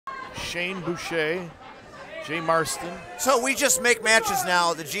Shain Boucher, Jay Marston. So we just make matches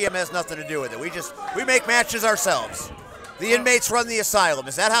now. The GM has nothing to do with it. We make matches ourselves. The inmates run the asylum.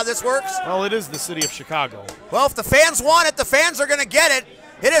 Is that how this works? Well, it is the city of Chicago. Well, if the fans want it, the fans are going to get it.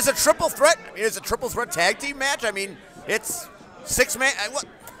 It is a triple threat. It is a triple threat tag team match. I mean, it's 6-man. What?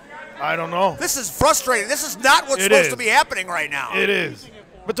 I don't know. This is frustrating. This is not what's supposed to be happening right now. It is.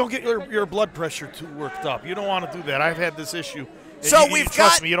 But don't get your blood pressure too worked up. You don't want to do that. I've had this issue. So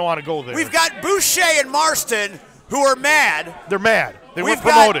trust me, you don't want to go there. We've got Boucher and Marston who are mad. They're mad. They were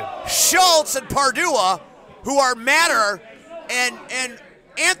promoted. promoted. Schultz and Pardua who are madder, and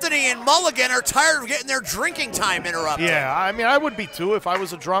Anthony and Mulligan are tired of getting their drinking time interrupted. Yeah, I mean, I would be too if I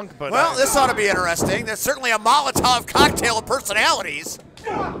was a drunk. But well, this ought to be interesting. There's certainly a Molotov cocktail of personalities.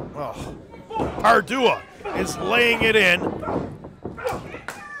 Oh, Pardua is laying it in.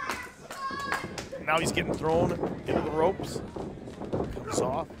 Now he's getting thrown into the ropes. Comes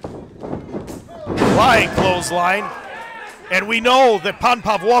off. Flying clothesline. And we know that Pan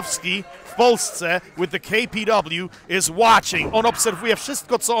Pawłowski w Polsce with the KPW is watching. On obserwuje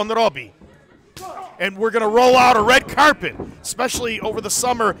wszystko, co on robi. And we're going to roll out a red carpet, especially over the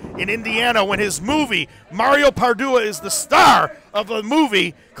summer in Indiana when his movie, Mario Pardua, is the star of a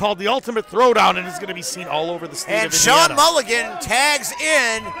movie called The Ultimate Throwdown, and is going to be seen all over the state of Indiana. And Sean Mulligan tags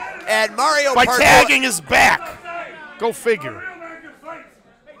in, and Mario By Pardua tagging his back. Go figure.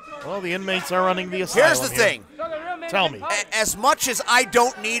 Well, the inmates are running the asylum. Here's the thing. Tell me. As much as I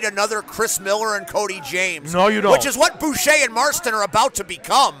don't need another Chris Miller and Cody James, no, you don't. Which is what Boucher and Marston are about to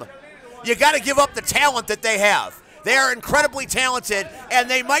become, you got to give up the talent that they have. They are incredibly talented, and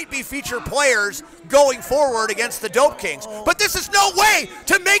they might be featured players going forward against the Dope Kings. But this is no way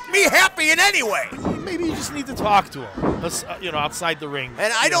to make me happy in any way. Maybe you just need to talk to him, outside the ring.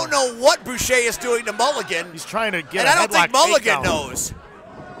 And I don't know what Boucher is doing to Mulligan. He's trying to get and I don't think Mulligan knows.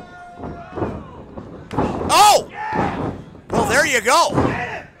 Oh! Well, there you go.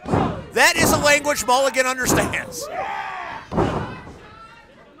 That is a language Mulligan understands.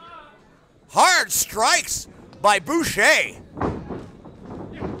 Hard strikes by Boucher.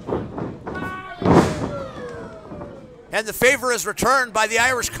 And the favor is returned by the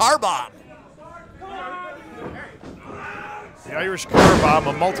Irish Car Bomb. The Irish Car Bomb,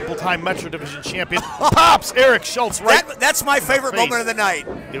 a multiple-time Metro Division champion, pops Eric Schultz right. That's my favorite moment of the night.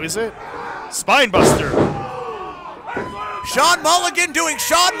 Is it? Spinebuster. Sean Mulligan doing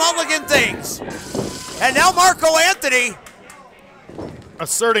Sean Mulligan things. And now Marco Anthony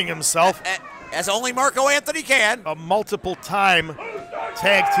asserting himself as only Marco Anthony can. A multiple-time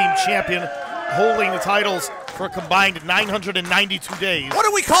tag team champion, holding the titles for a combined 992 days. What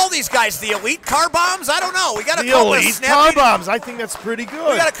do we call these guys? The Elite Car Bombs? I don't know. We got to come up with Elite Car Bombs. I think that's pretty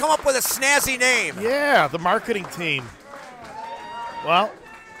good. We got to come up with a snazzy name. Yeah, the marketing team. Well,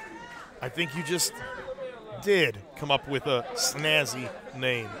 I think you just did come up with a snazzy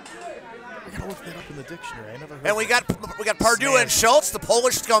name. I gotta look that up in the dictionary. I never heard. And we got Pardua and Schultz, the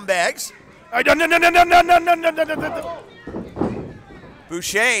Polish scumbags.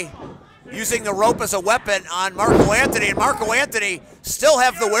 Boucher using the rope as a weapon on Marco Anthony, and Marco Anthony still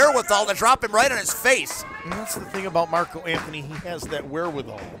have the wherewithal to drop him right on his face. And that's the thing about Marco Anthony. He has that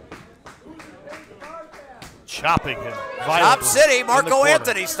wherewithal. Chopping him. Chop City, Marco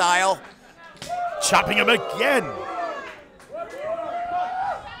Anthony style. Chopping him again.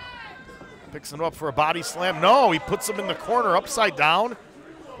 Picks him up for a body slam. No, he puts him in the corner upside down.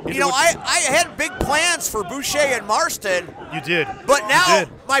 You know, I had big plans for Boucher and Marston. You did. But now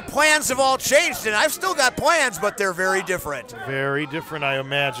my plans have all changed, and I've still got plans, but they're very different. Very different, I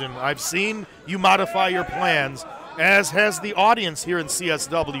imagine. I've seen you modify your plans, as has the audience here in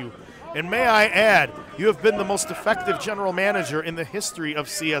CSW. And may I add, you have been the most effective general manager in the history of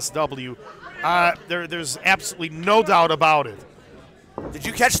CSW. There's absolutely no doubt about it. Did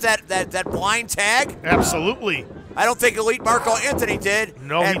you catch that blind tag? Absolutely. I don't think Elite Marco Anthony did.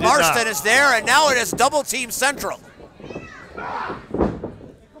 No, he did Marston not. is there, and now it is double team central. Come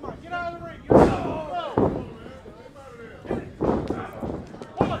on, get out of the ring.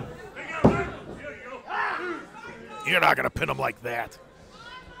 You're not going to pin him like that.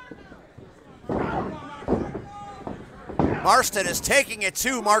 Marston is taking it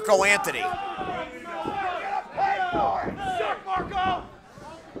to Marco Anthony. Marco!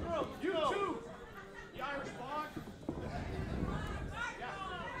 You too! The Irish Bog?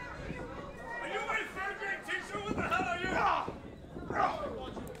 Are you my third grade teacher? What the hell are you?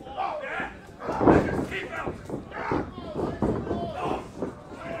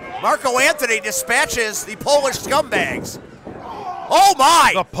 Marco Anthony dispatches the Polish scumbags. Oh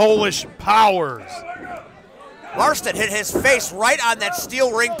my! The Polish powers. Marston hit his face right on that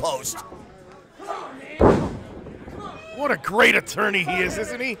steel ring post. What a great attorney he is,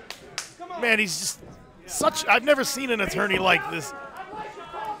 isn't he? Man, he's just such, I've never seen an attorney like this.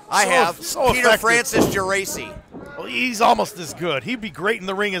 I have. So Peter effective. Francis Geraci. Well, he's almost as good. He'd be great in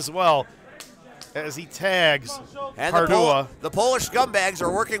the ring as well as he tags And Pardua. the Polish scumbags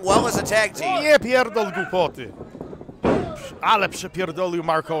are working well as a tag team. Nie pierdol głupoty. Ale przepierdolił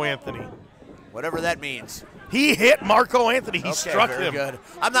Marco Anthony. Whatever that means. He hit Marco Anthony. He Okay, struck very him. good.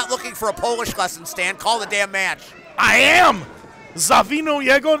 I'm not looking for a Polish lesson, Stan. Call the damn match. I am! Zawinął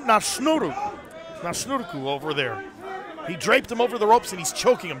jego na sznuru. Na sznurku over there. He draped him over the ropes and he's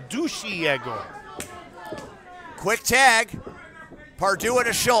choking him. Dusi jego. Quick tag. Pardua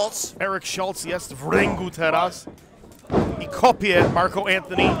to Schultz. Eric Schultz jest w ringu teraz. I kopie Marco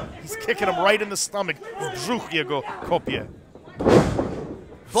Anthony. He's kicking him right in the stomach. W brzuch jego kopie.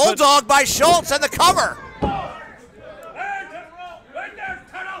 Bulldog by Schultz and the cover.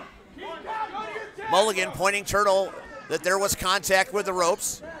 Mulligan pointing Turtle that there was contact with the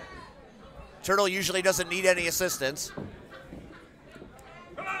ropes. Turtle usually doesn't need any assistance.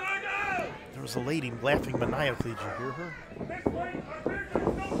 There was a lady laughing maniacally. Did you hear her?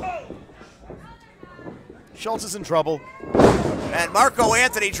 Schultz is in trouble. And Marco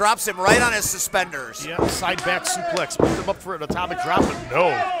Anthony drops him right on his suspenders. Yeah, side back suplex. Picked him up for an atomic drop, but no.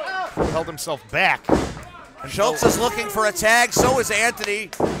 Held himself back. Schultz is looking for a tag, so is Anthony.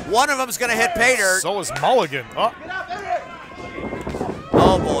 One of them's going to hit pay dirt. So is Mulligan. Oh.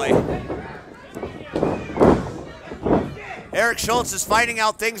 Oh, boy. Eric Schultz is finding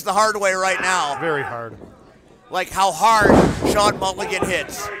out things the hard way right now. Very hard. Like how hard Shain Mulligan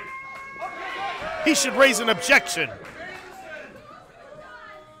hits. He should raise an objection.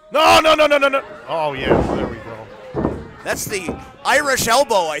 No, no, no, no, no, no. Oh, yeah, there we go. That's the Irish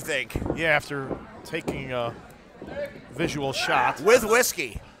elbow, I think. Yeah, after taking a visual shot. With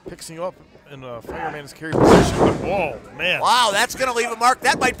whiskey. Picks you up in a fireman's carry position. Whoa, man. Wow, that's going to leave a mark.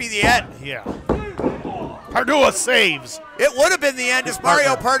 That might be the end. Yeah. Pardua saves. It would have been the end if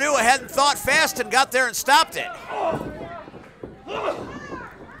Mario Pardua hadn't thought fast and got there and stopped it.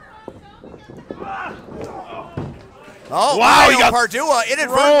 Oh, wow, Mario Pardua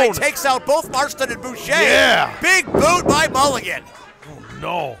inadvertently takes out both Marston and Boucher. Yeah. Big boot by Mulligan. Oh,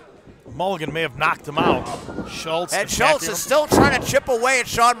 no. Mulligan may have knocked him out. Schultz. And Schultz is still trying to chip away at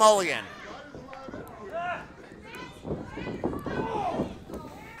Shain Mulligan.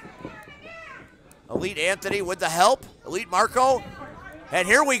 Elite Anthony with the help. Elite Marco. And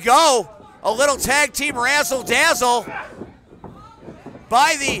here we go. A little tag team razzle-dazzle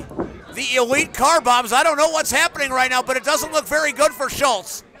by the Elite Car Bombs. I don't know what's happening right now, but it doesn't look very good for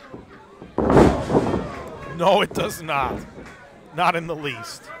Schultz. No, it does not. Not in the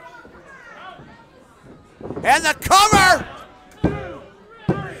least. And the cover!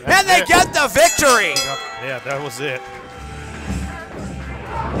 And they get the victory! Yeah, that was it.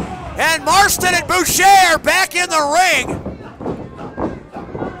 And Marston and Boucher are back in the ring.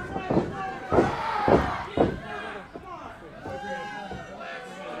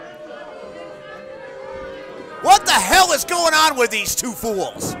 What the hell is going on with these two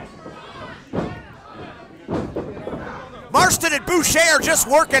fools? Marston and Boucher are just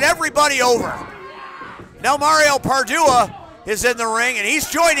working everybody over. Now Mario Pardua is in the ring and he's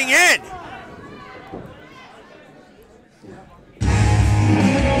joining in.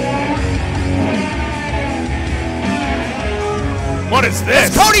 What is this?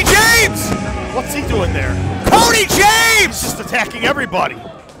 It's Cody James! What's he doing there? Cody James! He's just attacking everybody.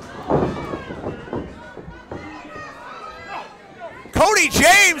 Cody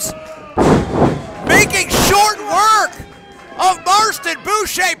James making short work of Marston,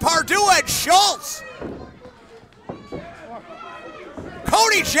 Boucher, Pardua, and Schultz.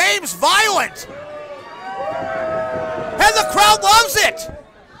 Cody James violent. And the crowd loves it.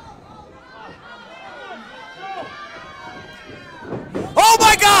 Oh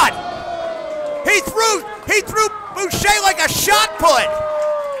my God! He threw Boucher like a shot put.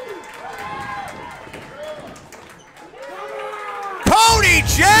 Cody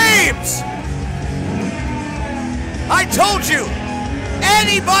James! I told you,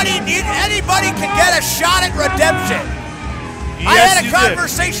 anybody can get a shot at redemption. Yes, I had a you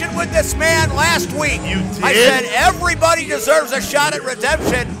conversation with this man last week. You did? I said everybody deserves a shot at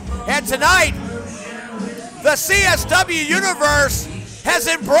redemption, and tonight, the CSW universe has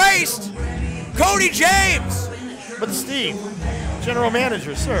embraced Cody James. But Steve, general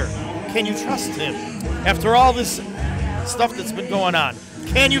manager, sir, can you trust him? After all this stuff that's been going on,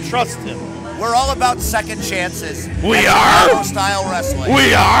 can you trust him? We're all about second chances. We That's are? Chicago style wrestling.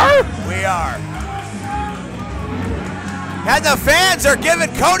 We are? We are. And the fans are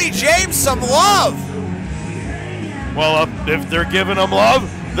giving Cody James some love. Well, if they're giving him love,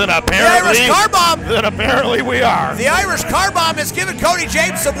 then apparently the Irish car bomb. Then apparently we are. The Irish car bomb is giving Cody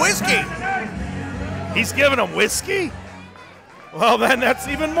James some whiskey. He's giving him whiskey? Well, then that's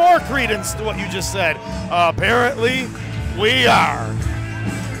even more credence to what you just said. Apparently we are.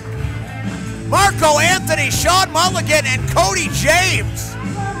 Marco Anthony, Shain Mulligan, and Cody James.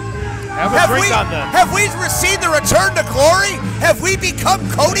 Have a drink on them. Have we received the return to glory? Have we become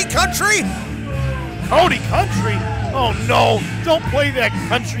Cody Country? Cody Country? Oh no, don't play that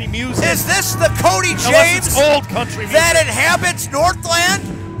country music. Is this the Cody Unless James it's old country music that inhabits Northland?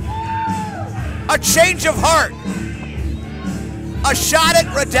 A change of heart. A shot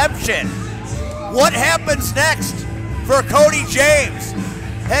at redemption. What happens next for Cody James?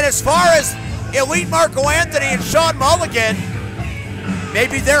 And as far as Elite Marco Anthony and Shain Mulligan,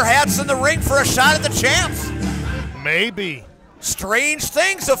 maybe their hats in the ring for a shot at the champs. Maybe. Strange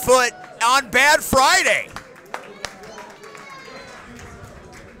things afoot on Bad Friday.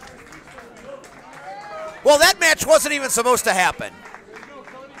 Well, that match wasn't even supposed to happen.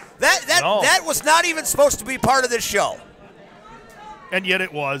 That was not even supposed to be part of this show. And yet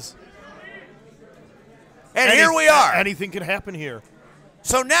it was. And here we are. Anything can happen here.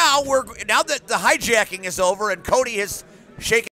 So now that the hijacking is over and Cody has shaken